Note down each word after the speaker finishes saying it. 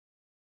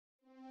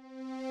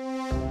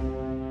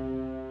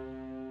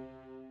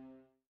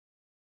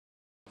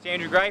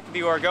Andrew Greif of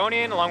the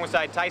Oregonian,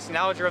 alongside Tyson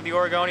Alger of the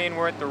Oregonian.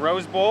 We're at the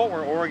Rose Bowl, where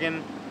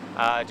Oregon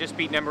just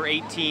beat number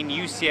 18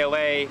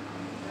 UCLA.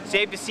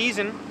 Saved the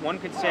season, one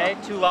could say.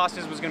 2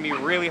 losses was going to be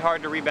really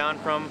hard to rebound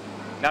from,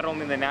 not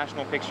only in the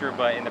national picture,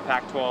 but in the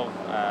Pac-12,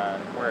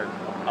 where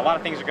a lot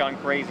of things are gone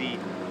crazy.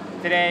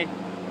 Today,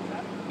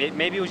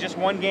 maybe it was just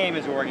one game,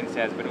 as Oregon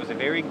says, but it was a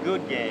very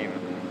good game.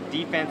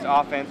 Defense,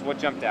 offense, what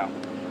jumped out?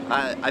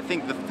 I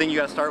think the thing you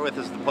got to start with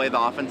is to play the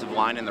offensive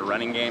line in the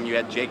running game. You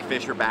had Jake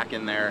Fisher back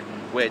in there,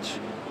 which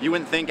you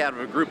wouldn't think out of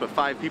a group of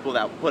 5 people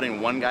that putting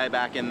one guy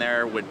back in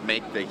there would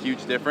make the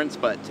huge difference.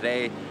 But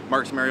today,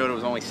 Marcus Mariota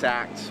was only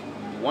sacked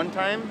 1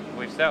 time. I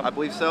believe so. I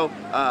believe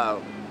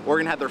so.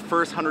 Oregon had their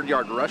first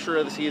 100-yard rusher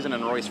of the season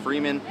in Royce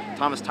Freeman.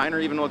 Thomas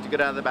Tyner even looked good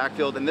out of the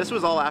backfield. And this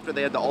was all after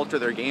they had to alter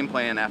their game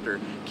plan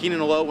after Keenan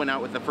Lowe went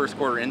out with the first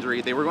quarter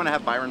injury. They were going to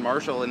have Byron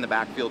Marshall in the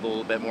backfield a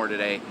little bit more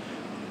today.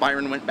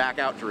 Byron went back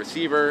out to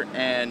receiver,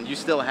 and you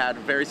still had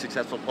very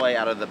successful play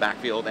out of the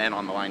backfield and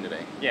on the line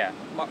today. Yeah,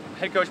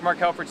 head coach Mark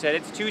Helford said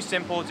it's too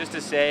simple just to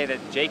say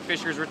that Jake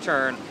Fisher's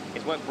return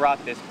is what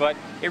brought this, but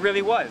it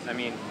really was. I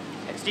mean,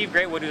 Steve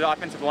Greatwood, who's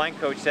offensive line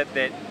coach, said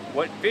that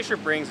what Fisher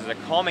brings is a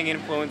calming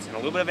influence and a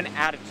little bit of an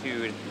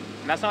attitude.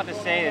 And that's not to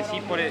say that he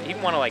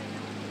want to like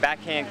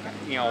backhand,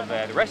 you know,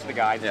 the rest of the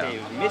guys and say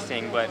he was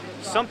missing, but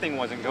something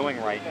wasn't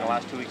going right in the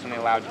last 2 weeks when they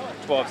allowed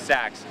 12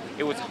 sacks.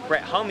 It was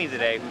Brett Hundley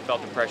today who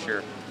felt the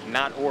pressure,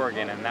 not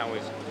Oregon, and that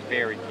was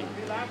very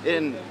key.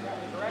 And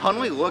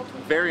Hundley looked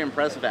very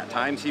impressive at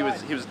times. He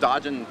was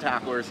dodging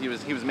tacklers. He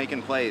was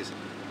making plays.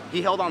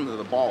 He held on to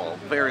the ball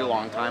a very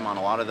long time on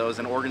a lot of those,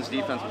 and Oregon's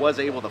defense was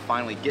able to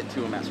finally get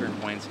to him at certain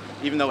points,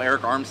 even though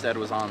Eric Armstead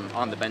was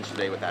on the bench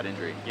today with that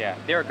injury. Yeah,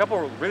 there were a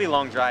couple of really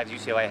long drives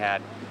UCLA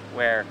had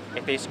where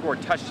if they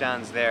scored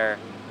touchdowns there,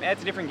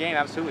 that's a different game,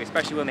 absolutely,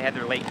 especially when they had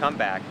their late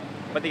comeback.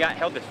 But they got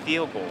held to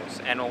field goals,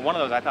 and one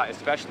of those I thought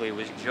especially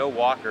was Joe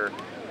Walker.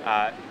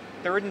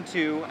 3rd and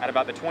 2 at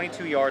about the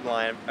 22-yard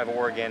line of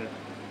Oregon.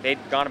 They'd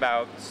gone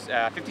about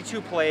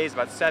 52 plays,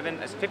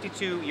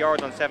 52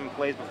 yards on 7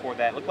 plays before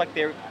that. Looked like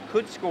they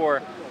could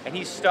score, and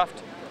he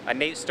stuffed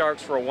Nate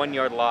Starks for a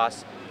 1-yard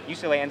loss.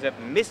 UCLA ends up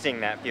missing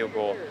that field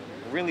goal.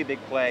 Really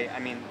big play. I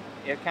mean,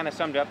 it kind of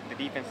summed up the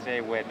defense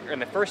today with, in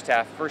the first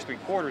half, first 3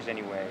 quarters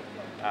anyway.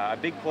 A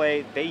big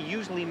play. They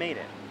usually made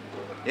it.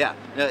 Yeah.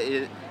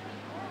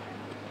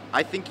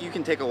 I think you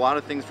can take a lot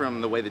of things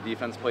from the way the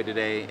defense played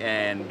today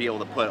and be able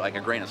to put like a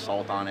grain of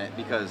salt on it,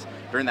 because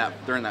during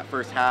that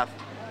first half,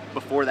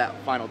 before that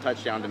final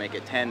touchdown to make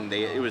it 10,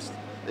 they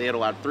had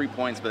allowed 3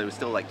 points, but it was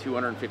still like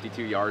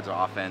 252 yards of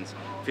offense,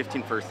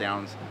 15 first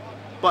downs,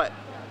 but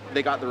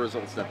they got the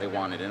results that they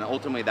wanted, and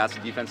ultimately that's the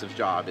defensive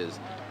job. Is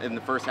in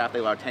the first half they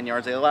allowed 10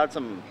 yards. They allowed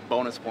some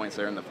bonus points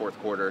there in the 4th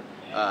quarter.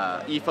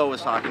 Ifo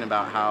was talking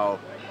about how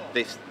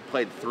they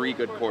played 3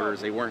 good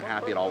quarters. They weren't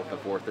happy at all with the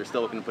 4th. They're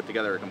still looking to put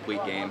together a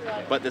complete game,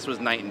 but this was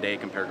night and day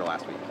compared to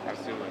last week.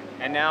 Absolutely.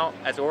 And now,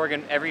 as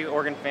every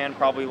Oregon fan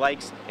probably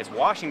likes, it's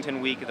Washington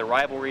week, the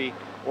rivalry.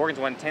 Oregon's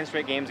won 10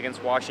 straight games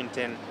against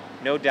Washington.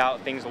 No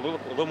doubt things a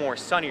little more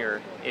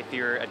sunnier if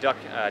you're a Duck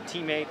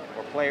teammate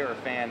or player or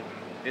fan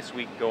this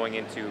week going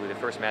into the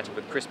first matchup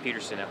with Chris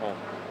Peterson at home.